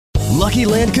Lucky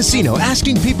Land Casino,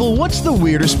 asking people, what's the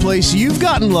weirdest place you've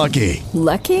gotten lucky?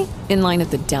 Lucky? In line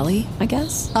at the deli, I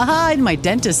guess? Aha, in my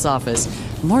dentist's office.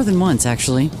 More than once,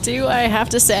 actually. Do I have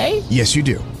to say? Yes, you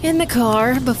do. In the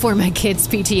car before my kids'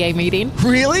 PTA meeting.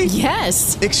 Really?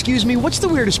 Yes. Excuse me, what's the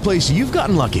weirdest place you've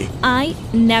gotten lucky? I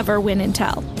never win and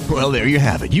tell. Well, there you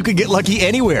have it. You can get lucky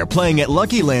anywhere, playing at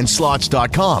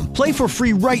LuckyLandSlots.com. Play for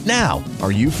free right now.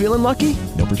 Are you feeling lucky?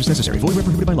 No purchase necessary. Void where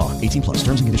prohibited by law. 18 plus.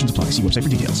 Terms and conditions apply. See website for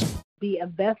details. Be a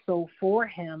vessel for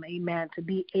him, amen, to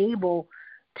be able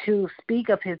to speak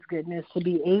of his goodness, to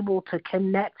be able to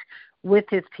connect with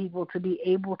his people, to be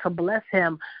able to bless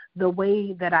him the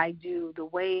way that I do, the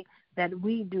way that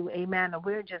we do, amen. And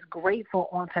we're just grateful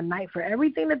on tonight for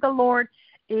everything that the Lord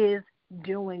is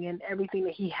doing and everything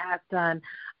that he has done.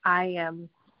 I am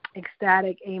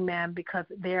ecstatic, amen, because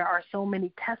there are so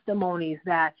many testimonies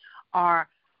that are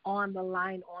on the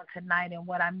line on tonight. And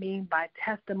what I mean by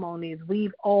testimonies,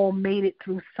 we've all made it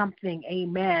through something,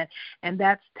 amen, and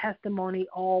that's testimony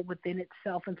all within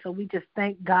itself. And so we just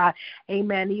thank God,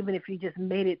 amen, even if you just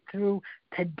made it through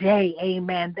today,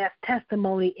 amen, that's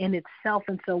testimony in itself.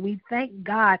 And so we thank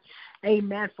God,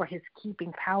 amen, for his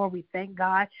keeping power. We thank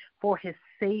God for his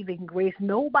saving grace.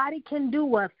 Nobody can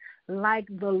do us like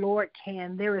the Lord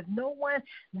can. There is no one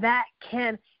that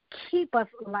can keep us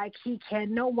like he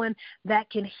can, no one that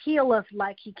can heal us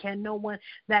like he can, no one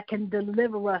that can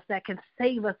deliver us, that can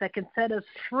save us, that can set us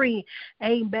free,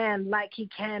 amen, like he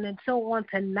can. And so on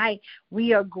tonight,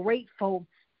 we are grateful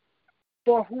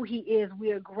for who he is.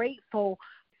 We are grateful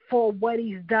for what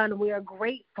he's done. We are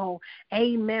grateful,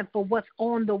 amen, for what's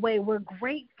on the way. We're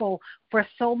grateful for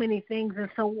so many things. And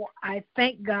so I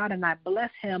thank God and I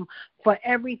bless him for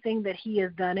everything that he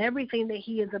has done, everything that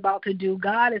he is about to do.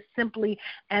 God is simply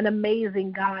an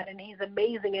amazing God, and he's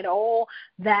amazing at all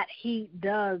that he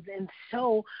does. And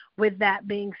so with that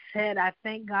being said, I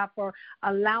thank God for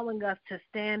allowing us to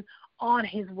stand on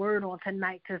his word on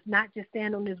tonight, to not just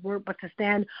stand on his word, but to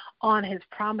stand on his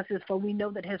promises, for we know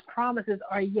that his promises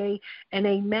are yea and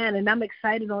amen. And I'm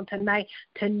excited on tonight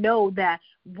to know that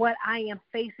what I am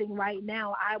facing right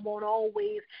now, I won't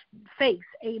always face,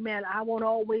 amen. I won't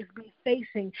always be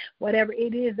facing whatever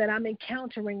it is that I'm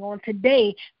encountering on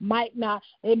today.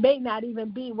 It may not even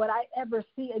be what I ever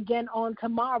see again on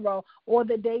tomorrow or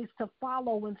the days to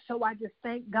follow. And so I just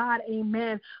thank God,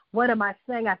 amen. What am I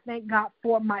saying? I thank God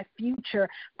for my future.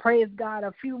 Praise God.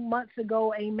 A few months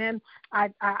ago, amen,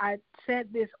 I said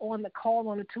this on the call,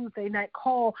 on the Tuesday night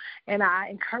call, and I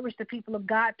encouraged the people of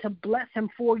God to bless him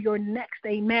for your next,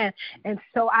 amen. And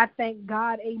so I thank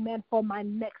God, amen, for my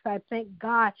next. I thank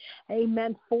God,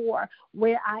 amen, for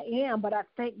where I am, but I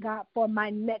thank God for my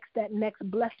next, that next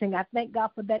blessing. I thank God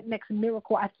for that next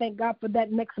miracle. I thank God for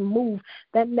that next move,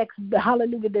 that next,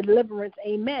 hallelujah, deliverance,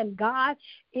 amen. God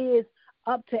is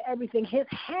up to everything. His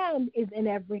hand is in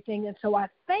everything. And so I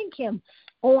thank him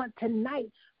on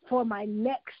tonight for my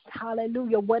next,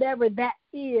 hallelujah, whatever that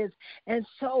is. And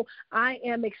so I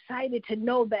am excited to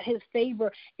know that his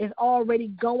favor is already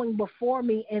going before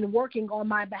me and working on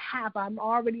my behalf. I'm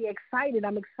already excited.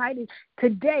 I'm excited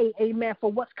today, amen,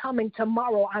 for what's coming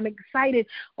tomorrow. I'm excited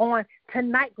on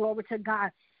tonight, glory to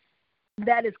God,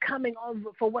 that is coming on,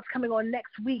 for what's coming on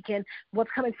next week and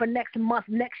what's coming for next month,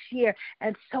 next year.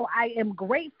 And so I am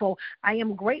grateful. I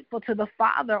am grateful to the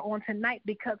Father on tonight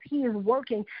because he is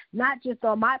working not just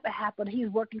on my behalf, but he's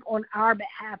working on our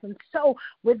behalf. And so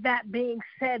with that being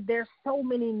said, there's so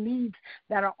many needs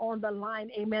that are on the line.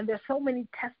 Amen. There's so many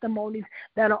testimonies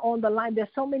that are on the line. There's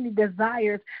so many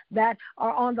desires that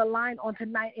are on the line on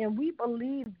tonight. And we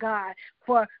believe God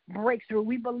for breakthrough.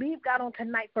 We believe God on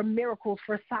tonight for miracles,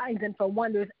 for signs, and for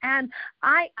wonders. And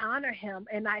I honor him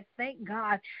and I thank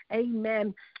God,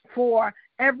 amen, for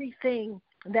everything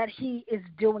that he is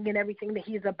doing and everything that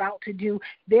he is about to do.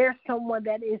 There's someone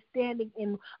that is standing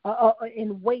in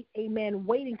wait, amen,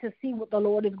 waiting to see what the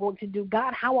Lord is going to do.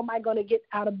 God, how am I going to get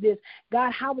out of this?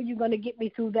 God, how are you going to get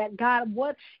me through that? God,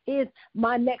 what is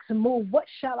my next move? What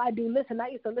shall I do? Listen, I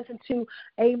used to listen to,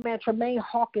 amen, Tremaine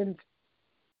Hawkins.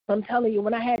 I'm telling you,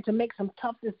 when I had to make some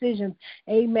tough decisions,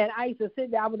 amen, I used to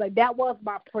sit there. I was like, that was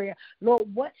my prayer. Lord,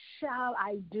 what shall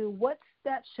I do? What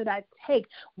steps should I take?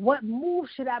 What move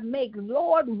should I make?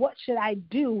 Lord, what should I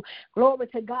do? Glory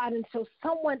to God. And so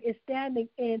someone is standing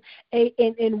in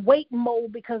wait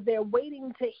mode because they're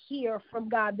waiting to hear from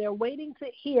God. They're waiting to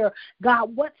hear,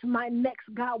 God, what's my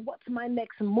next? God, what's my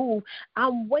next move?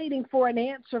 I'm waiting for an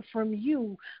answer from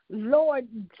you. Lord,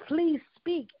 please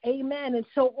speak. Amen. And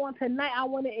so on tonight, I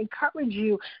want to encourage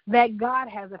you that God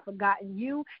hasn't forgotten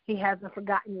you. He hasn't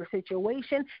forgotten your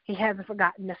situation. He hasn't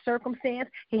forgotten the circumstance.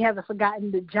 He hasn't forgotten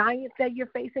forgotten the giants that you're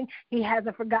facing. He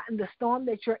hasn't forgotten the storm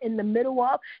that you're in the middle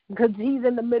of, because he's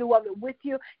in the middle of it with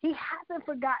you. He hasn't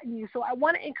forgotten you. So I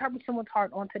want to encourage someone's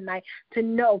heart on tonight to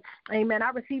know, amen. I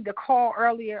received a call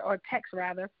earlier, or text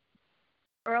rather,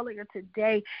 earlier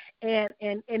today, and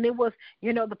it was,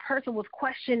 the person was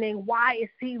questioning why it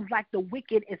seems like the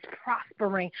wicked is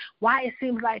prospering, why it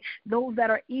seems like those that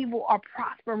are evil are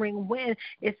prospering, when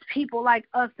it's people like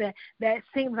us that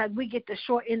seems like we get the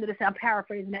short end of the stick. I'm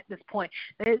paraphrasing at this point,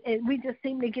 and we just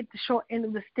seem to get the short end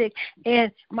of the stick.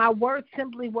 And my word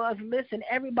simply was, listen,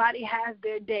 everybody has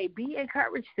their day. Be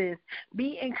encouraged, sis.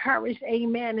 Be encouraged,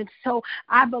 amen. And so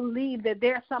I believe that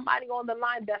there's somebody on the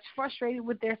line that's frustrated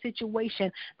with their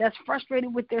situation, that's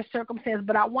frustrated with their circumstance.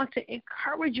 But I want to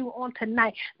encourage you on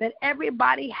tonight that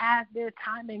everybody has their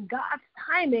timing. God's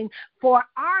timing for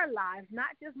our lives, not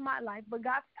just my life, but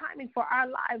God's timing for our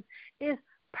lives is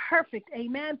perfect.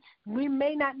 Amen. We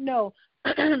may not know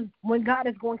when God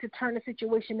is going to turn the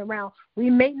situation around. We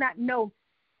may not know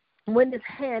when this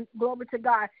hand, glory to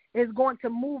God, is going to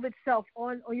move itself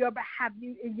on your behalf.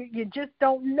 You just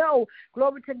don't know,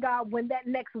 glory to God, when that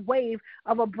next wave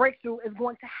of a breakthrough is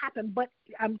going to happen. But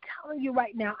I'm telling you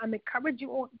right now, I'm encouraging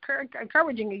you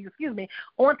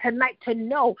on tonight to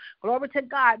know, glory to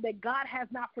God, that God has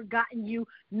not forgotten you,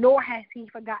 nor has he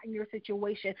forgotten your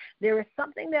situation. There is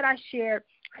something that I shared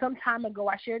some time ago.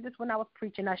 I shared this when I was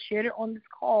preaching. I shared it on this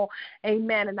call,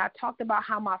 amen, and I talked about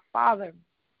how my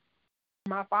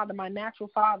natural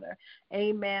father,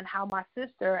 amen, how my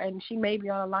sister, and she may be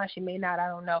on the line, she may not, I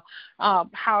don't know,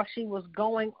 how she was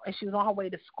going, and she was on her way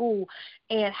to school,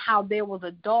 and how there was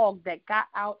a dog that got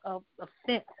out of the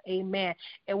fence, amen,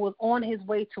 and was on his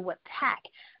way to attack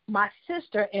my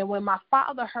sister. And when my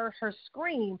father heard her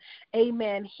scream,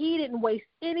 amen, he didn't waste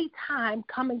any time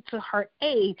coming to her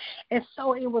aid. And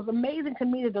so it was amazing to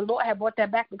me that the Lord had brought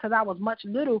that back, because I was much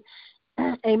little,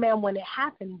 amen, when it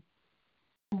happened.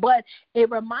 But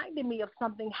it reminded me of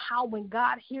something, how when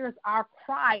God hears our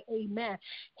cry, amen,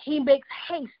 he makes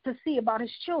haste to see about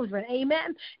his children,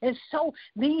 amen. And so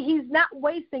he's not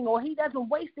wasting, or he doesn't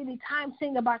waste any time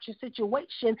seeing about your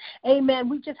situation, amen.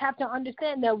 We just have to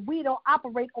understand that we don't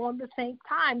operate on the same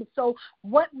time. So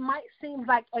what might seem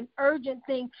like an urgent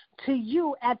thing to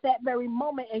you at that very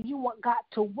moment, and you want God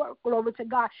to work, glory to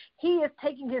God, he is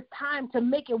taking his time to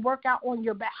make it work out on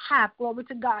your behalf, glory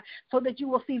to God, so that you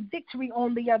will see victory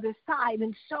on the other side.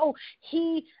 And so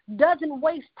he doesn't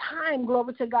waste time,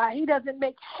 glory to God. He doesn't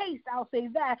make haste, I'll say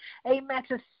that, amen,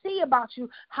 to see about you,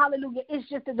 hallelujah. It's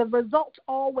just that the results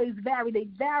always vary. They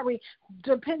vary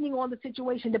depending on the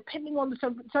situation, depending on the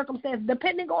circumstance,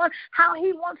 depending on how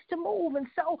he wants to move. And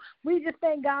so we just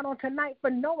thank God on tonight for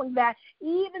knowing that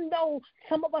even though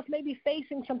some of us may be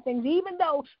facing some things, even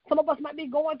though some of us might be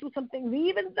going through some things,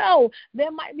 even though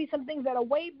there might be some things that are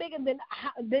way bigger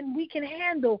than we can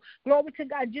handle, glory to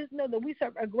God, just know that we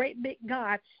serve a great big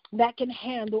God that can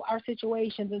handle our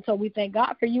situations. And so we thank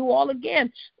God for you all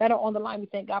again that are on the line. We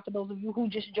thank God for those of you who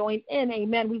just joined in.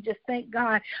 Amen. We just thank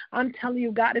God. I'm telling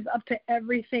you, God is up to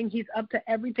everything. He's up to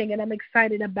everything, and I'm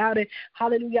excited about it.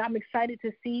 Hallelujah. I'm excited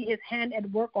to see his hand at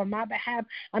work on my behalf.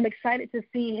 I'm excited to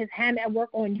see his hand at work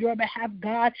on your behalf.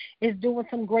 God is doing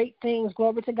some great things.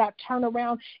 Glory to God.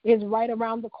 Turnaround is right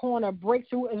around the corner.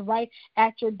 Breakthrough is right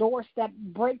at your doorstep.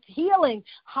 Healing,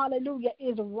 hallelujah,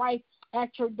 is right at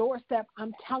your doorstep.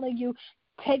 I'm telling you,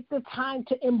 take the time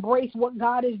to embrace what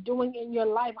God is doing in your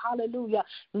life. Hallelujah.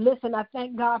 Listen, I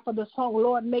thank God for the song,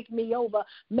 Lord, Make Me Over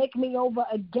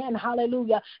again.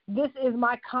 Hallelujah. This is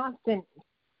my constant,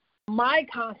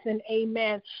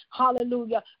 amen,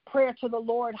 hallelujah, prayer to the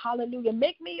Lord, hallelujah.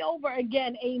 Make me over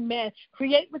again, amen.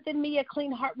 Create within me a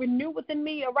clean heart, renew within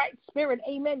me a right spirit,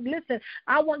 amen. Listen,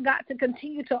 I want God to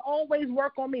continue to always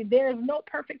work on me. There is no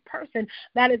perfect person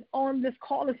that is on this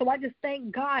call, and so I just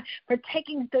thank God for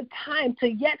taking the time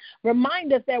to yet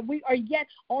remind us that we are yet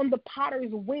on the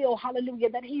potter's wheel, hallelujah,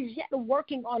 that he's yet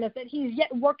working on us, that he's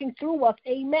yet working through us,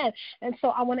 amen. And so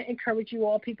I want to encourage you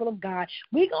all, people of God.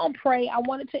 We're going to pray. I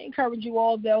wanted to encourage you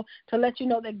all, though, to let you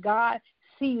know that God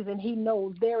sees and he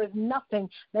knows. There is nothing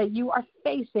that you are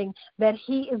facing that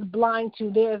he is blind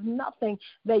to. There is nothing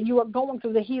that you are going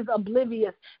through that he is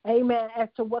oblivious, amen, as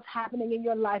to what's happening in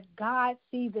your life. God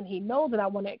sees and he knows. And I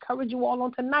want to encourage you all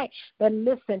on tonight that,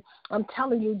 listen, I'm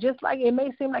telling you, just like it may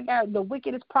seem like the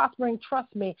wicked is prospering,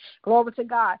 trust me, glory to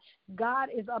God. God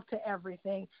is up to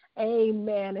everything,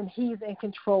 amen, and he's in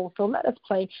control. So let us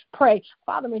pray.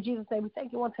 Father, in Jesus' name, we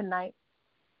thank you on tonight.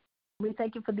 We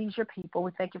thank you for these, your people.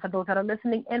 We thank you for those that are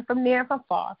listening in from near and from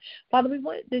far. Father, we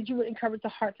want that you would encourage the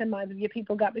hearts and minds of your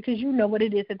people, God, because you know what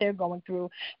it is that they're going through.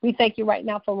 We thank you right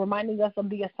now for reminding us of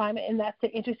the assignment, and that's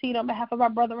to intercede on behalf of our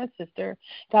brother and sister.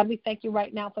 God, we thank you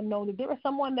right now for knowing that there is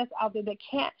someone that's out there that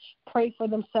can't pray for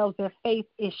themselves. Their faith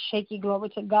is shaky. Glory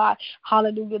to God.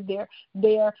 Hallelujah.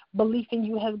 Their belief in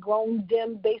you has grown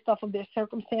dim based off of their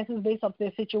circumstances, based off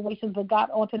their situations. But God,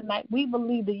 on tonight, we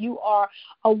believe that you are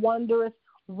a wondrous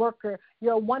worker.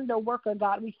 You're a wonder worker,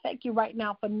 God. We thank you right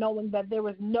now for knowing that there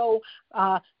is no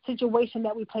situation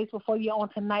that we place before you on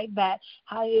tonight that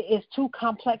is too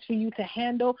complex for you to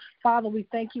handle. Father, we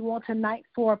thank you on tonight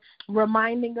for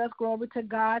reminding us, glory to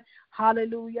God,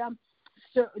 hallelujah,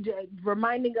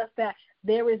 reminding us that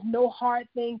there is no hard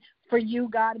thing for you,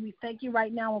 God. We thank you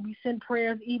right now, and we send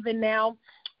prayers even now,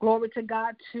 glory to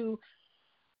God, to,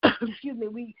 excuse me,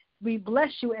 we bless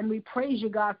you and we praise you,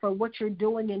 God, for what you're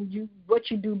doing and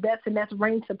what you do best, and that's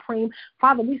reign supreme.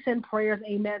 Father, we send prayers,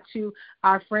 amen, to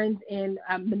our friends in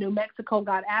New Mexico,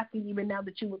 God, asking even now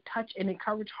that you would touch and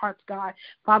encourage hearts, God.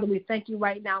 Father, we thank you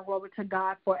right now, glory to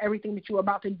God, for everything that you're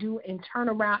about to do and turn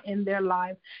around in their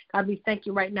lives. God, we thank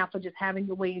you right now for just having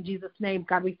your way in Jesus' name.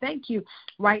 God, we thank you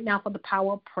right now for the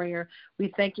power of prayer.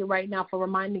 We thank you right now for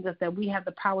reminding us that we have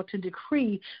the power to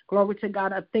decree, glory to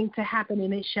God, a thing to happen,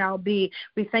 and it shall be.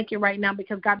 We thank you right now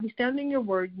because, God, we stand in your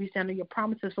word, we stand in your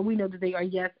promises, so we know that they are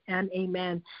yes and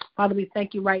amen. Father, we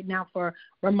thank you right now for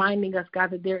reminding us,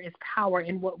 God, that there is power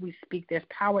in what we speak. There's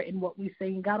power in what we say.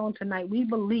 And God, on tonight, we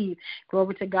believe,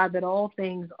 glory to God, that all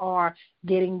things are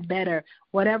getting better.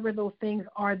 Whatever those things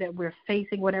are that we're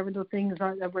facing, whatever those things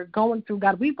are that we're going through,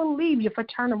 God, we believe you for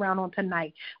turnaround on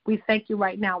tonight. We thank you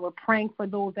right now. We're praying for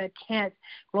those that can't,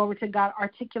 glory to God,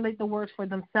 articulate the words for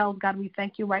themselves. God, we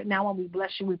thank you right now, and we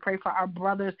bless you. We pray for our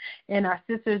brothers and our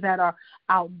sisters that are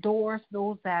outdoors,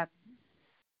 those that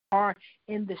are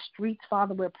in the streets.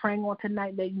 Father, we're praying on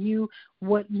tonight that you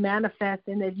would manifest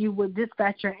and that you would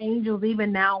dispatch your angels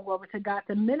even now, glory to God,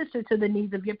 to minister to the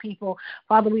needs of your people.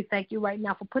 Father, we thank you right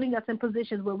now for putting us in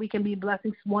positions where we can be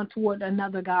blessings one toward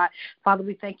another, God. Father,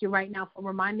 we thank you right now for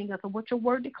reminding us of what your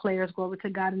word declares, glory to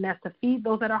God, and that's to feed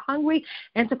those that are hungry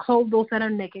and to clothe those that are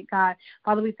naked, God.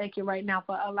 Father, we thank you right now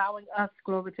for allowing us,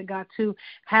 glory to God, to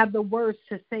have the words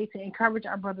to say to encourage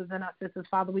our brothers and our sisters.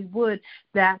 Father, we would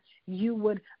that you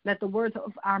would let the words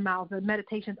of our mouths, the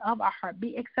meditations of our heart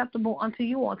be acceptable unto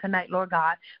you on tonight, Lord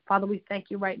God. Father, we thank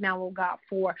you right now, oh God,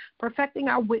 for perfecting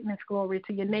our witness, glory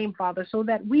to your name, Father, so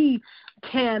that we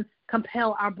can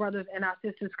compel our brothers and our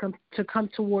sisters to come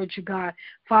towards you, God.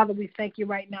 Father, we thank you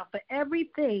right now for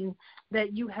everything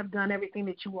that you have done, everything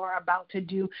that you are about to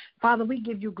do. Father, we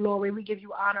give you glory, we give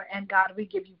you honor, and God, we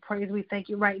give you praise. We thank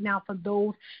you right now for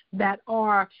those that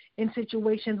are in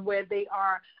situations where they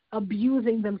are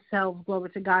abusing themselves, glory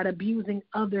to God, abusing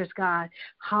others, God,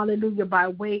 hallelujah, by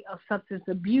way of substance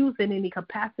abuse in any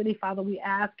capacity. Father, we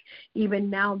ask even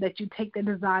now that you take the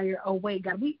desire away,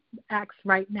 God. We ask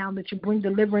right now that you bring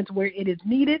deliverance where it is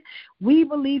needed. We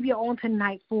believe you on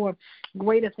tonight for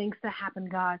greater things to happen,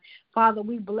 God. Father,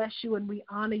 we bless you and we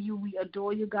honor you. We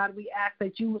adore you, God. We ask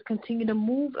that you would continue to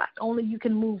move like only you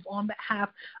can move on behalf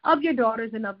of your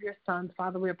daughters and of your sons.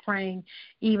 Father, we're praying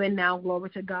even now, glory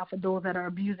to God, for those that are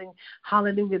abusing,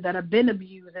 hallelujah, that have been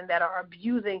abused and that are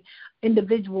abusing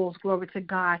individuals, glory to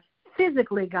God,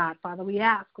 physically, God. Father, we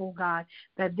ask, oh God,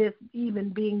 that this even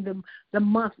being the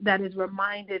month that is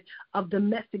reminded of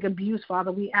domestic abuse,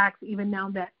 Father, we ask even now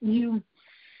that you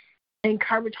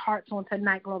encourage hearts on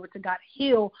tonight, glory to God.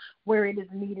 Heal where it is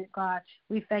needed, God.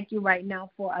 We thank you right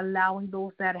now for allowing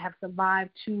those that have survived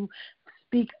to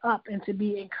speak up and to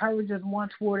be encouragers one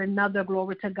toward another,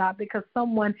 glory to God, because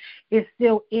someone is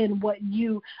still in what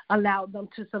you allowed them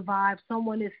to survive.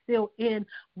 Someone is still in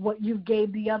what you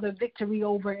gave the other victory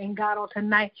over. And God, on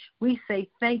tonight, we say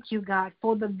thank you, God,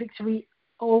 for the victory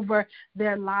over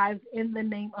their lives in the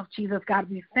name of Jesus. God,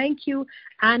 we thank you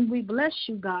and we bless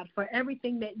you, God, for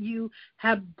everything that you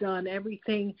have done,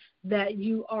 everything that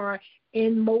you are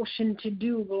in motion to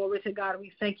do, glory to God.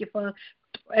 We thank you for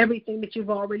everything that you've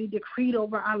already decreed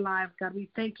over our lives, God. We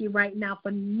thank you right now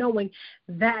for knowing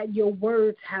that your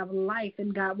words have life.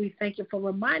 And God, we thank you for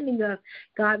reminding us,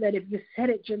 God, that if you said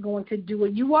it, you're going to do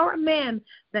it. You are a man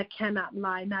that cannot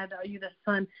lie, neither are you the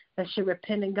son that should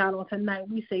repent. And God, on tonight,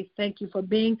 we say thank you for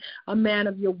being a man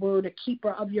of your word, a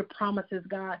keeper of your promises,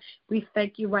 God. We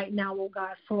thank you right now, oh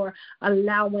God, for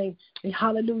allowing,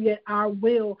 hallelujah, our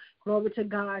will, glory to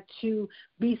God, to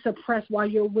be suppressed while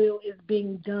your will is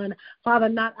being done. Father,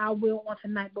 not our will on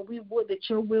tonight, but we would that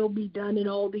your will be done in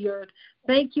all the earth.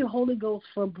 Thank you, Holy Ghost,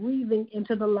 for breathing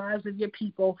into the lives of your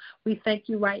people. We thank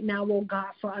you right now, oh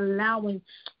God, for allowing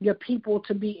your people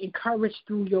to be encouraged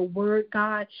through your word,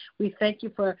 God. We thank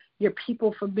you for your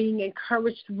people for being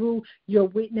encouraged through your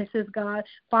witnesses, God.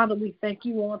 Father, we thank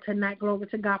you on tonight, glory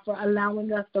to God, for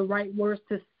allowing us the right words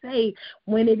to say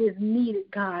when it is needed,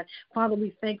 God. Father,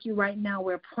 we thank you right now.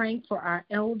 We're praying for our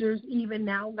elders even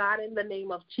now, God, in the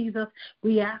name of Jesus.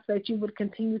 We ask that you would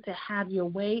continue to have your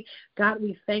way. God,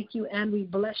 we thank you and we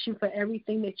bless you for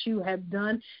everything that you have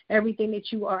done, everything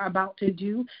that you are about to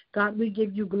do. God, we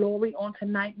give you glory on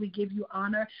tonight. We give you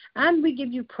honor and we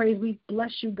give you praise. We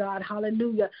bless you, God.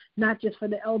 Hallelujah. Not just for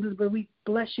the elders, but we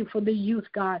bless you for the youth,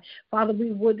 God. Father,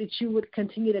 we would that you would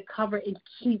continue to cover and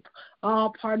keep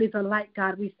all parties alike,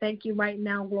 God. We thank you right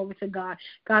now, glory to God.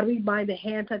 God, we bind the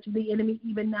hand touch of the enemy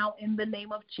even now in the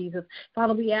name of Jesus.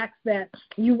 Father, we ask that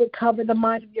you would cover the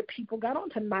mind of your people, God, on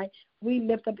tonight. We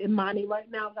lift up Imani right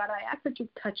now, God. I ask that you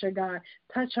touch her, God.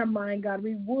 Touch her mind, God.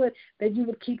 We would that you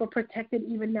would keep her protected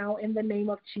even now in the name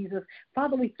of Jesus.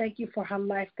 Father, we thank you for her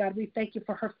life, God. We thank you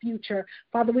for her future.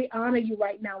 Father, we honor you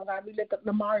right now, God. We lift up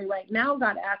Lamari right now,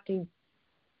 God, asking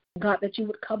God, that you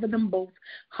would cover them both.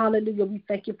 Hallelujah. We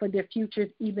thank you for their futures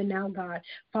even now, God.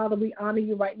 Father, we honor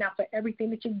you right now for everything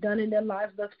that you've done in their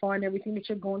lives thus far and everything that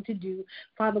you're going to do.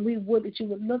 Father, we would that you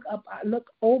would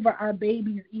look over our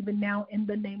babies even now in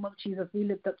the name of Jesus. We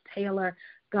lift up Taylor,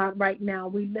 God, right now.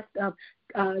 We lift up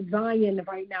Zion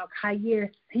right now,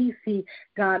 Kyer, Cece,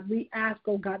 God. We ask,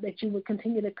 oh God, that you would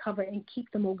continue to cover and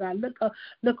keep them, oh God.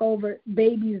 Look over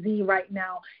baby Z right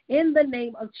now. In the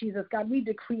name of Jesus, God, we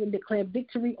decree and declare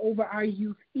victory over our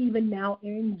youth even now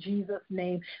in Jesus'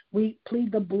 name. We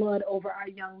plead the blood over our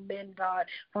young men, God.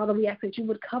 Father, we ask that you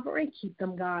would cover and keep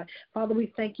them, God. Father,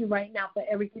 we thank you right now for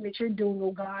everything that you're doing,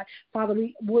 oh God. Father,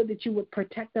 we would that you would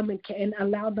protect them and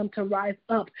allow them to rise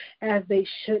up as they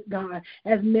should, God,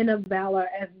 as men of valor,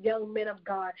 as young men of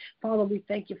God. Father, we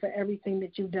thank you for everything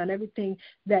that you've done, everything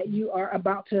that you are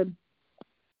about to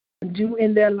do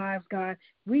in their lives, God.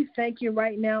 We thank you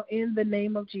right now in the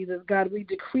name of Jesus, God. We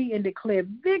decree and declare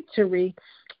victory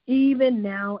even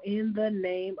now in the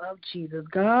name of Jesus.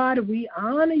 God, we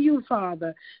honor you,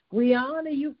 Father. We honor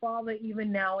you, Father,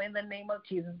 even now in the name of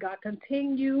Jesus. God,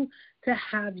 continue to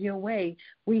have your way.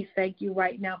 We thank you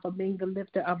right now for being the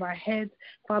lifter of our heads.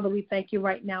 Father, we thank you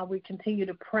right now. We continue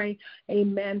to pray,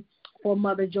 amen, for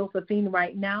Mother Josephine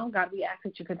right now. God, we ask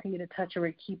that you continue to touch her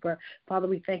and keep her. Father,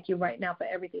 we thank you right now for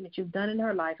everything that you've done in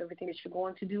her life, everything that you're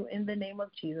going to do in the name of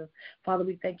Jesus. Father,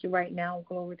 we thank you right now.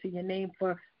 Glory to your name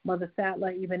for Mother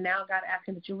Sadler, even now, God,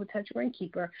 asking that you would touch her and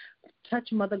keep her.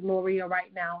 Touch Mother Gloria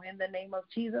right now in the name of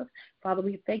Jesus. Father,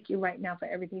 we thank you right now for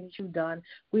everything that you've done.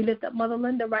 We lift up Mother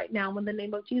Linda right now in the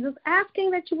name of Jesus, asking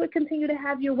that you would continue to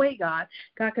have your way, God.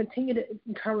 God, continue to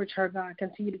encourage her, God.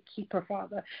 Continue to keep her,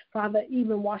 Father. Father,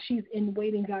 even while she's in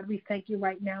waiting, God, we thank you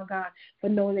right now, God, for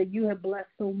knowing that you have blessed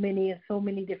so many in so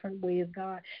many different ways,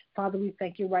 God. Father, we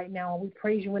thank you right now, and we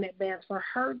praise you in advance for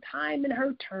her time and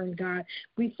her turn, God.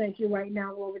 We thank you right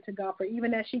now, Lord, to God, for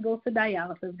even as she goes to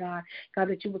dialysis, God,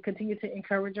 that you would continue to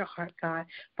encourage her heart, God.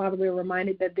 Father, we're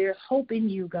reminded that there's hope in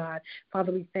you, God.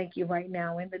 Father, we thank you right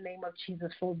now in the name of Jesus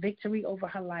for victory over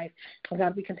her life.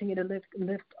 God, we continue to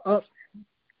lift up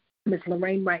Miss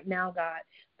Lorraine right now, God.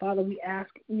 Father, we ask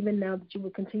even now that you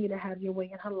would continue to have your way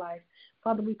in her life.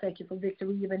 Father, we thank you for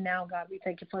victory even now, God. We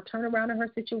thank you for a turnaround in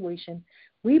her situation.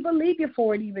 We believe you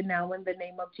for it even now in the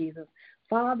name of Jesus.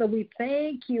 Father, we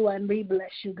thank you and we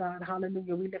bless you, God.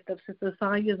 Hallelujah. We lift up Sister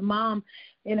Sonia's mom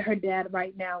and her dad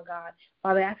right now, God.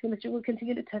 Father, asking that you would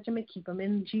continue to touch them and keep them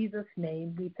in Jesus'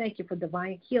 name. We thank you for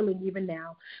divine healing even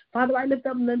now. Father, I lift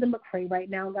up Linda McCrae right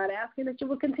now, God, asking that you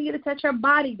would continue to touch her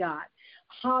body, God.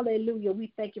 Hallelujah.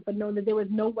 We thank you for knowing that there is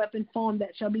no weapon formed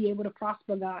that shall be able to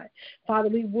prosper, God. Father,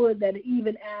 we would that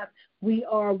even as we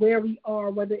are where we are,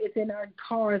 whether it's in our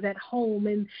cars, at home,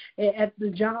 and at the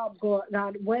job,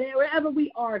 God, wherever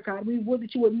we are, God, we would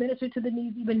that you would minister to the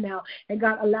needs even now. And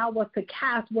God, allow us to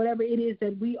cast whatever it is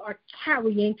that we are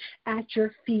carrying at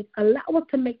your feet. Allow us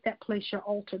to make that place your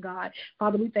altar, God.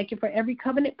 Father, we thank you for every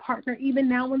covenant partner even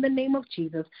now in the name of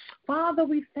Jesus. Father,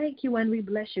 we thank you and we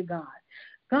bless you, God.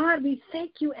 God, we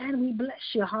thank you and we bless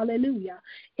you. Hallelujah.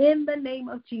 In the name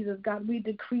of Jesus, God, we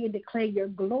decree and declare your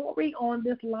glory on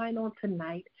this line on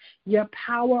tonight, your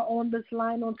power on this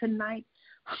line on tonight.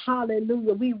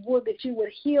 Hallelujah. We would that you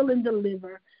would heal and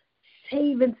deliver,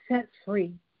 save and set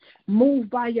free. Move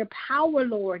by your power,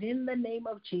 Lord, in the name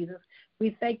of Jesus.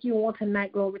 We thank you on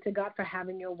tonight, glory to God, for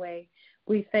having your way.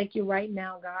 We thank you right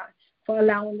now, God, for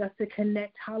allowing us to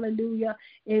connect, hallelujah,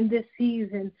 in this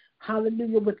season,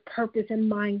 hallelujah, with purpose in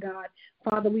mind, God.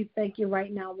 Father, we thank you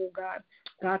right now, oh God,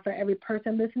 God, for every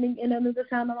person listening in under the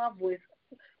sound of our voice,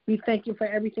 we thank you for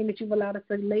everything that you've allowed us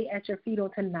to lay at your feet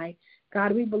on tonight.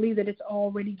 God, we believe that it's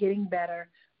already getting better.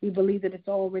 We believe that it's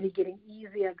already getting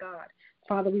easier, God.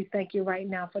 Father, we thank you right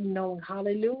now for knowing,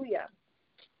 hallelujah,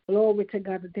 glory to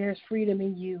God, that there's freedom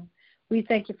in you. We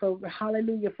thank you for,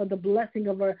 hallelujah, for the blessing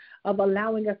of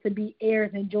allowing us to be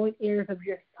heirs and joint heirs of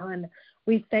your Son.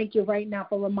 We thank you right now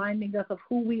for reminding us of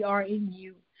who we are in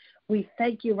you. We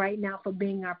thank you right now for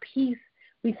being our peace.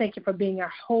 We thank you for being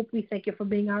our hope. We thank you for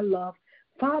being our love.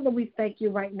 Father, we thank you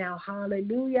right now.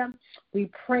 Hallelujah. We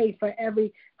pray for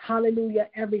every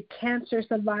cancer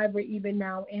survivor even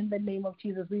now in the name of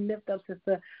Jesus. We lift up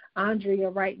Sister Andrea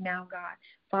right now, God.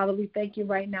 Father, we thank you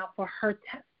right now for her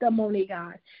testimony,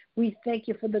 God. We thank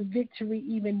you for the victory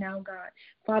even now, God.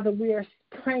 Father, we are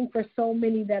praying for so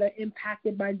many that are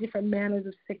impacted by different manners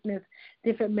of sickness,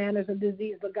 different manners of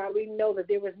disease. But, God, we know that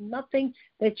there is nothing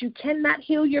that you cannot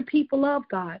heal your people of,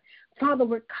 God. Father,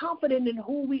 we're confident in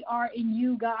who we are in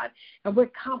you, God, and we're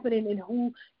confident in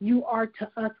who you are to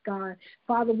us, God.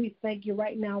 Father, we thank you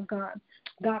right now, God.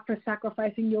 God, for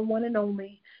sacrificing your one and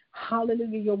only,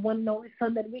 hallelujah, your one and only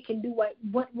Son, that we can do what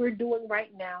we're doing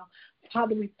right now.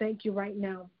 Father, we thank you right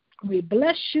now. We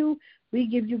bless you. We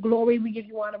give you glory. We give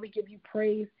you honor. We give you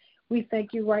praise. We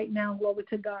thank you right now. Glory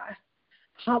to God.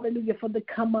 Hallelujah, for the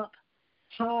come up.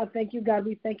 Thank you, God.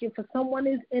 We thank you for someone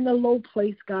is in a low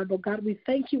place, God. But, God, we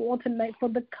thank you on tonight for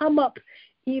the come up,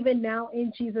 even now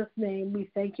in Jesus' name.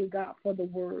 We thank you, God, for the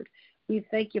word. We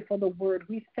thank you for the word.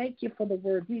 We thank you for the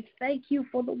word. We thank you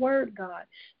for the word, God.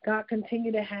 God,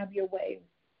 continue to have your way.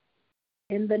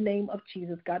 In the name of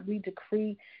Jesus, God, we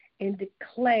decree and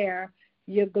declare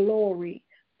your glory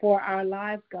for our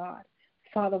lives, God.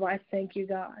 Father, I thank you,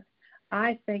 God.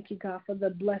 I thank you, God, for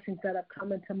the blessings that have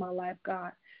come into my life,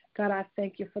 God. God, I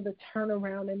thank you for the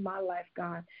turnaround in my life,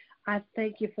 God. I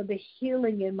thank you for the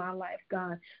healing in my life,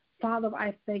 God. Father,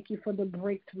 I thank you for the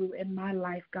breakthrough in my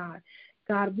life, God.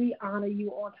 God, we honor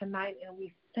you on tonight, and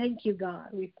we thank you, God.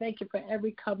 We thank you for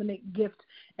every covenant gift,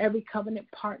 every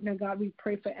covenant partner, God. We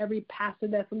pray for every pastor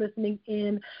that's listening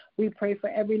in. We pray for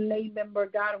every lay member,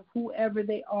 God, whoever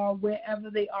they are, wherever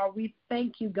they are. We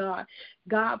thank you, God.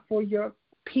 God, for your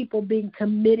people being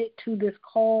committed to this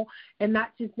call, and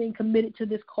not just being committed to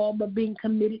this call, but being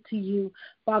committed to you.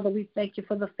 Father, we thank you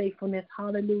for the faithfulness.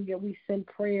 Hallelujah. We send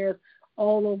prayers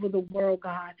all over the world,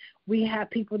 God. We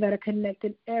have people that are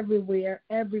connected everywhere.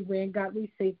 And God,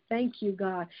 we say thank you,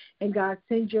 God. And God,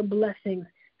 send your blessings,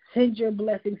 send your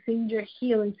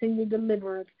healing, send your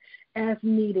deliverance as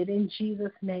needed in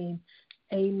Jesus' name.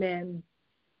 Amen.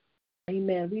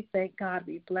 Amen. We thank God.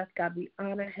 We bless God. We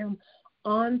honor him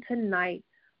on tonight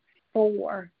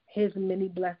for his many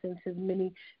blessings, his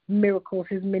many miracles,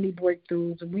 his many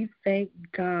breakthroughs. We thank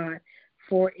God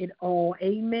for it all.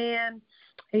 Amen.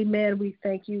 Amen. I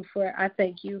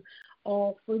thank you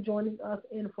all for joining us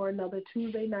in for another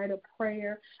Tuesday night of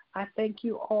prayer. I thank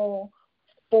you all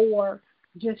for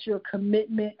just your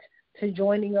commitment to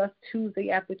joining us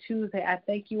Tuesday after Tuesday. I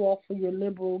thank you all for your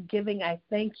liberal giving. I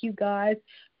thank you guys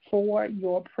for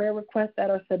your prayer requests that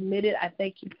are submitted. I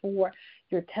thank you for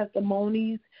your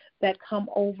testimonies that come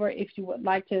over. If you would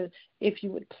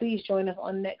please join us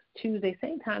on next Tuesday,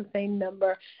 same time, same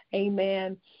number.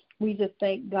 Amen. We just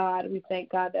thank God. We thank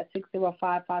God. That's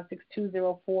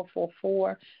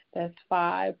 605-562-0444. That's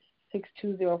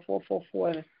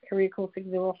 562-0444. That's area code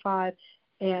 605.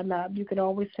 And you can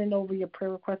always send over your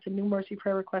prayer requests to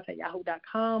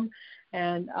newmercyprayerrequests@yahoo.com.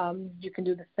 And you can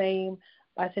do the same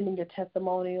by sending your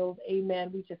testimonials.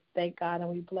 Amen. We just thank God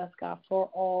and we bless God for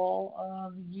all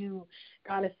of you.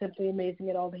 God is simply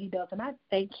amazing at all that he does. And I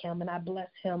thank him and I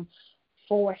bless him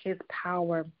for his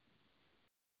power.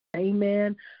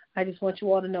 Amen. I just want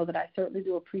you all to know that I certainly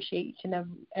do appreciate each and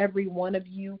every one of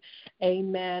you.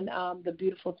 Amen. The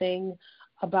beautiful thing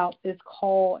about this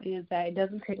call is that it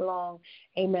doesn't take long,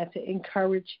 amen, to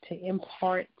encourage, to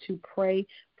impart, to pray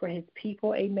for his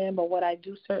people, amen. But what I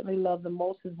do certainly love the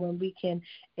most is when we can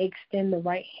extend the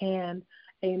right hand,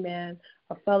 amen,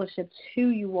 of fellowship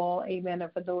to you all, amen,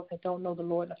 and for those that don't know the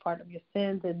Lord and the pardon of your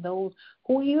sins, and those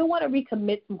who even want to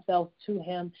recommit themselves to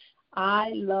him.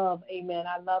 I love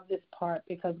this part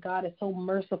because God is so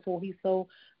merciful. He's so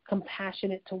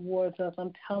compassionate towards us.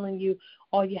 I'm telling you,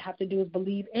 all you have to do is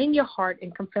believe in your heart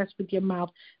and confess with your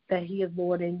mouth that he is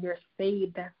Lord and you're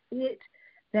saved. That's it.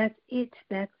 That's it.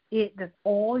 That's it. That's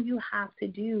all you have to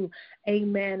do.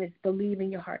 Amen. Is believe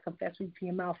in your heart, confess with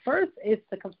your mouth. First, it's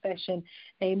the confession.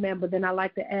 Amen. But then I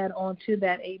like to add on to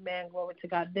that. Amen. Glory to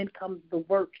God. Then comes the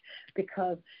work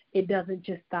because it doesn't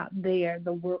just stop there.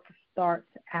 The work starts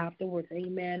afterwards.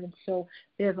 Amen. And so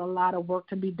there's a lot of work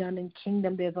to be done in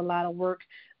kingdom. There's a lot of work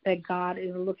that God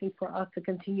is looking for us to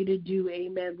continue to do.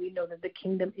 Amen. We know that the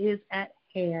kingdom is at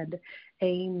hand.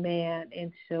 Amen.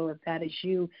 And so if that is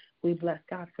you, we bless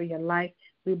God for your life.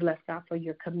 We bless God for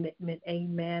your commitment.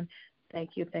 Amen.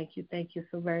 Thank you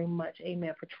so very much.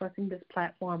 Amen. For trusting this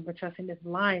platform, for trusting this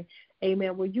line.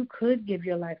 Amen. Where you could give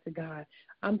your life to God.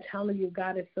 I'm telling you,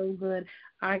 God is so good.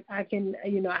 I can,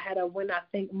 I had a when I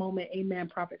think moment. Amen.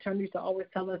 Prophet Turner used to always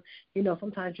tell us,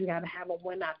 sometimes you got to have a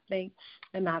when I think.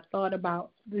 And I thought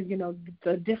about,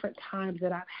 the different times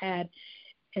that I've had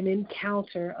an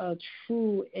encounter, a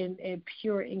true and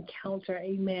pure encounter.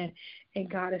 Amen.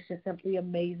 And God is just simply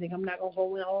amazing. I'm not going to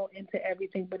go all into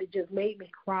everything, but it just made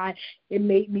me cry. It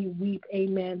made me weep.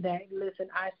 Amen. That, listen,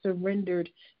 I surrendered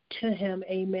to him.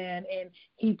 Amen. And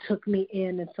he took me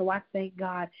in. And so I thank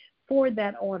God for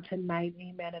that on tonight.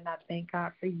 Amen. And I thank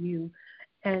God for you.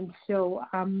 And so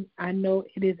I know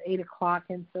it is 8 o'clock.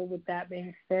 And so with that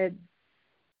being said,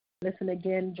 listen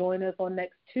again. Join us on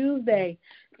next Tuesday.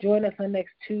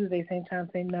 Same time,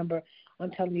 same number.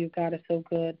 I'm telling you, God is so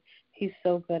good. He's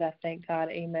so good. I thank God.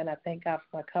 Amen. I thank God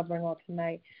for my covering on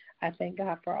tonight. I thank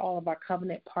God for all of our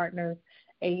covenant partners.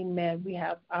 Amen.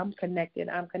 I'm connected.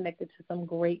 I'm connected to some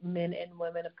great men and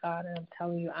women of God. And I'm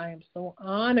telling you, I am so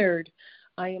honored.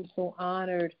 I am so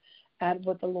honored at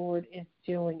what the Lord is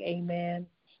doing. Amen.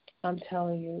 I'm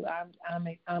telling you,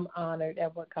 I'm honored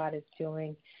at what God is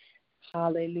doing.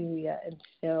 Hallelujah. And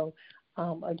so,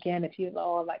 again, if you'd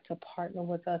all like to partner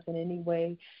with us in any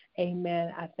way,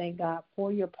 amen, I thank God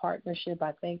for your partnership.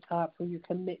 I thank God for your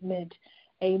commitment,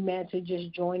 amen, to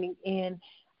just joining in.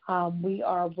 We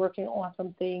are working on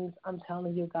some things. I'm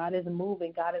telling you, God is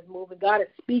moving. God is moving. God is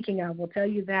speaking. I will tell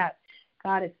you that.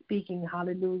 God is speaking.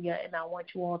 Hallelujah. And I want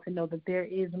you all to know that there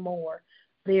is more.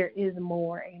 There is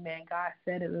more. Amen. God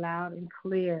said it loud and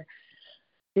clear.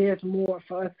 There's more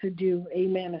for us to do.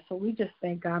 Amen. And so we just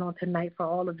thank God on tonight for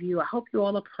all of you. I hope you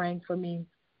all are praying for me.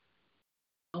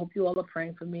 I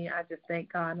just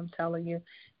thank God. I'm telling you,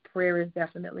 prayer is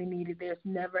definitely needed. There's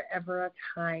never, ever a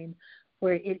time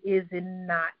where it isn't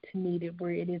not needed,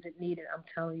 where it isn't needed. I'm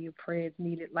telling you, prayer is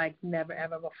needed like never,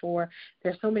 ever before.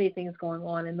 There's so many things going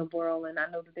on in the world, and I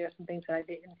know that there's some things that I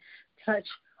didn't touch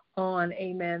on.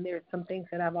 Amen. There's some things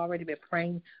that I've already been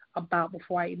praying about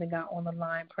before I even got on the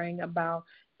line, praying about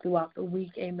throughout the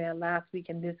week. Amen. Last week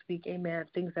and this week. Amen.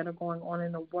 Things that are going on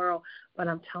in the world. But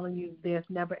I'm telling you, there's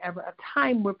never, ever a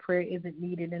time where prayer isn't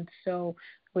needed. And so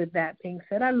with that being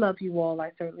said, I love you all.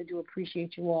 I certainly do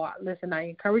appreciate you all. Listen, I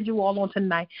encourage you all on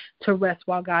tonight to rest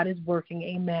while God is working.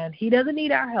 Amen. He doesn't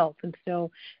need our help. And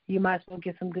so you might as well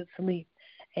get some good sleep.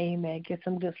 Amen. Get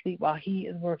some good sleep while he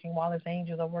is working, while his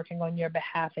angels are working on your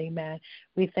behalf. Amen.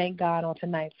 We thank God on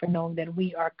tonight for knowing that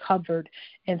we are covered.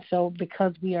 And so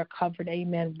because we are covered,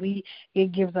 amen,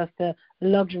 it gives us the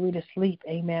luxury to sleep,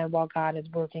 amen, while God is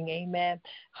working. Amen.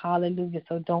 Hallelujah.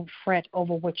 So don't fret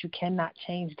over what you cannot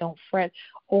change. Don't fret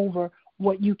over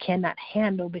what you cannot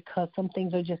handle, because some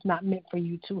things are just not meant for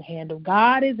you to handle.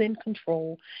 God is in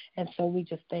control. And so we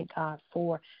just thank God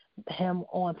for him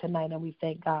on tonight, and we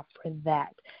thank God for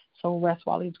that. So rest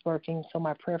while he's working. So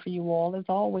my prayer for you all, as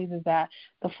always, is that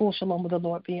the full shalom of the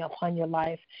Lord be upon your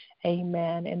life.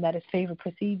 Amen. And that his favor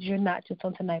precedes you, not just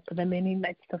on tonight, but the many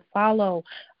nights to follow.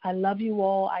 I love you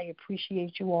all. I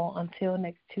appreciate you all. Until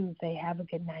next Tuesday, have a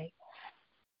good night.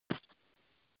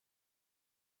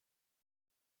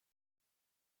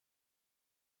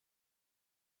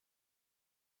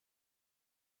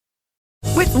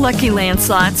 With Lucky Land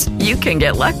Slots, you can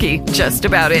get lucky just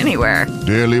about anywhere.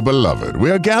 Dearly beloved, we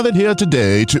are gathered here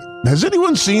today to... Has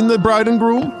anyone seen the bride and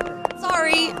groom?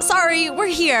 Sorry, we're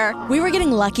here. We were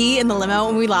getting lucky in the limo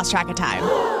and we lost track of time.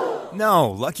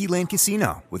 No, Lucky Land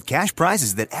Casino, with cash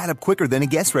prizes that add up quicker than a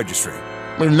guest registry.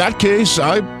 In that case,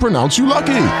 I pronounce you lucky.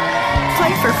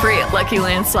 Play for free at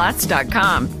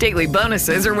LuckyLandSlots.com. Daily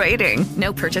bonuses are waiting.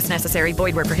 No purchase necessary.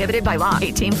 Void where prohibited by law.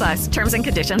 18+. Terms and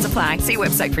conditions apply. See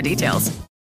website for details.